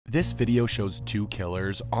This video shows two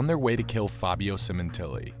killers on their way to kill Fabio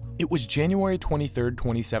Sementilli. It was January 23,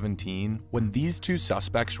 2017, when these two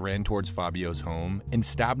suspects ran towards Fabio's home and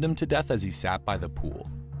stabbed him to death as he sat by the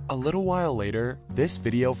pool. A little while later, this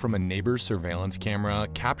video from a neighbor's surveillance camera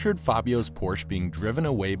captured Fabio's Porsche being driven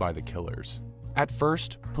away by the killers. At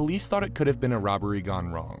first, police thought it could have been a robbery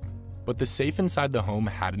gone wrong, but the safe inside the home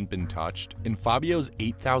hadn't been touched, and Fabio's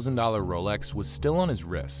 $8,000 Rolex was still on his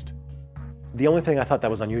wrist. The only thing I thought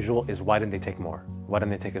that was unusual is why didn't they take more? Why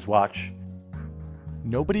didn't they take his watch?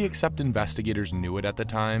 Nobody except investigators knew it at the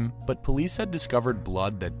time, but police had discovered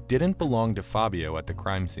blood that didn't belong to Fabio at the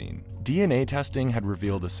crime scene. DNA testing had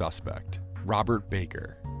revealed a suspect, Robert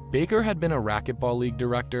Baker. Baker had been a racquetball league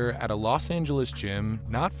director at a Los Angeles gym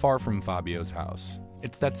not far from Fabio's house.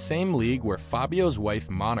 It's that same league where Fabio's wife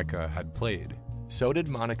Monica had played. So did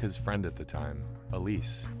Monica's friend at the time,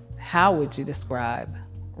 Elise. How would you describe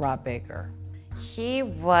Rob Baker? He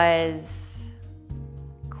was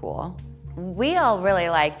cool. We all really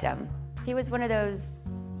liked him. He was one of those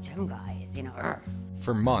gym guys, you know.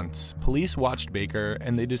 For months, police watched Baker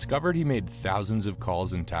and they discovered he made thousands of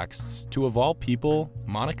calls and texts to, of all people,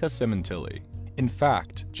 Monica Sementilli. In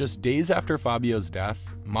fact, just days after Fabio's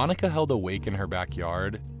death, Monica held a wake in her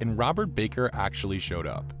backyard and Robert Baker actually showed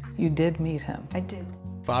up. You did meet him. I did.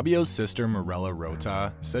 Fabio's sister Mirella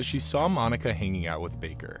Rota says she saw Monica hanging out with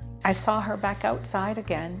Baker. I saw her back outside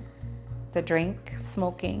again, the drink,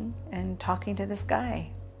 smoking, and talking to this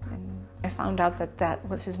guy. And I found out that that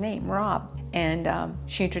was his name, Rob, and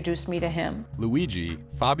she introduced me to him. Luigi,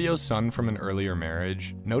 Fabio's son from an earlier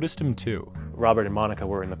marriage, noticed him too. Robert and Monica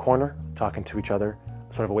were in the corner, talking to each other,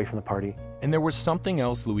 sort of away from the party. And there was something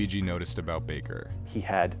else Luigi noticed about Baker. He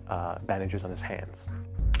had bandages on his hands.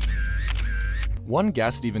 One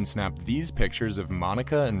guest even snapped these pictures of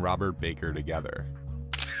Monica and Robert Baker together.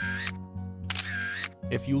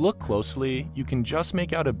 If you look closely, you can just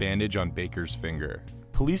make out a bandage on Baker's finger.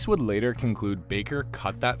 Police would later conclude Baker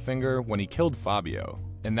cut that finger when he killed Fabio,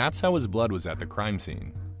 and that's how his blood was at the crime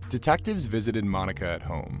scene. Detectives visited Monica at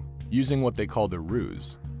home, using what they called a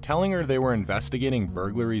ruse, telling her they were investigating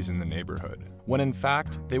burglaries in the neighborhood, when in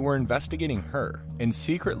fact, they were investigating her and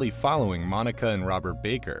secretly following Monica and Robert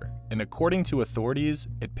Baker, and according to authorities,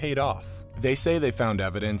 it paid off. They say they found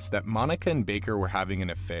evidence that Monica and Baker were having an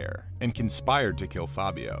affair and conspired to kill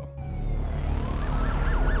Fabio.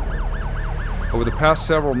 Over the past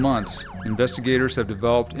several months, investigators have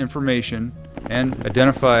developed information and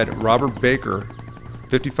identified Robert Baker,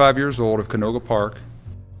 55 years old, of Canoga Park,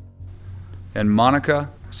 and Monica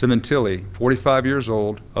Sementilli, 45 years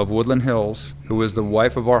old, of Woodland Hills, who is the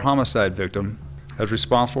wife of our homicide victim, as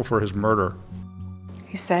responsible for his murder.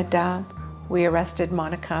 He said, we arrested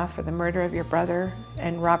Monica for the murder of your brother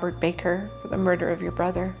and Robert Baker for the murder of your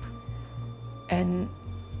brother. And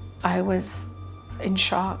I was in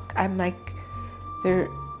shock. I'm like,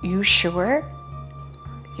 you sure?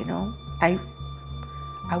 You know, I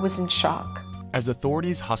was in shock. As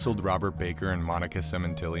authorities hustled Robert Baker and Monica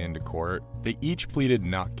Sementilli into court, they each pleaded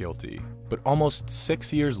not guilty. But almost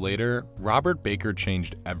 6 years later, Robert Baker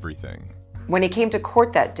changed everything. When he came to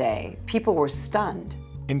court that day, people were stunned.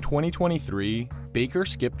 In 2023, Baker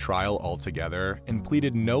skipped trial altogether and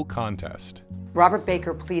pleaded no contest. Robert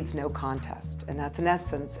Baker pleads no contest, and that's in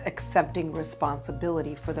essence accepting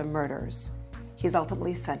responsibility for the murders. He's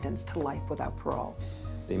ultimately sentenced to life without parole.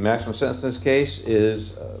 The maximum sentence in this case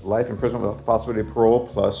is life imprisonment without the possibility of parole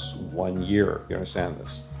plus 1 year. You understand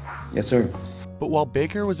this? Yes, sir. But while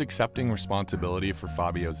Baker was accepting responsibility for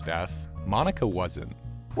Fabio's death, Monica wasn't.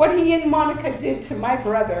 What he and Monica did to my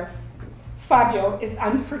brother, Fabio, is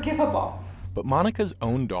unforgivable. But Monica's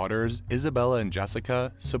own daughters, Isabella and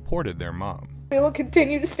Jessica, supported their mom. We will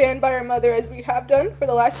continue to stand by our mother as we have done for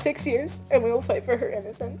the last 6 years, and we will fight for her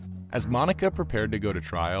innocence. As Monica prepared to go to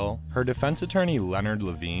trial, her defense attorney Leonard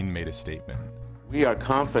Levine made a statement. We are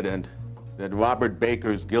confident that Robert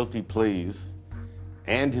Baker's guilty pleas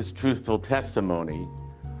and his truthful testimony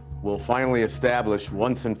will finally establish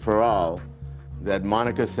once and for all that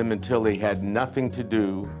Monica Sementilli had nothing to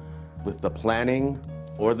do with the planning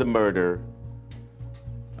or the murder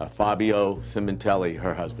of Fabio Sementilli,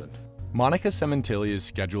 her husband. Monica Sementilli is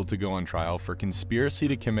scheduled to go on trial for conspiracy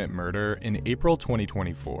to commit murder in April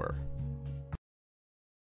 2024.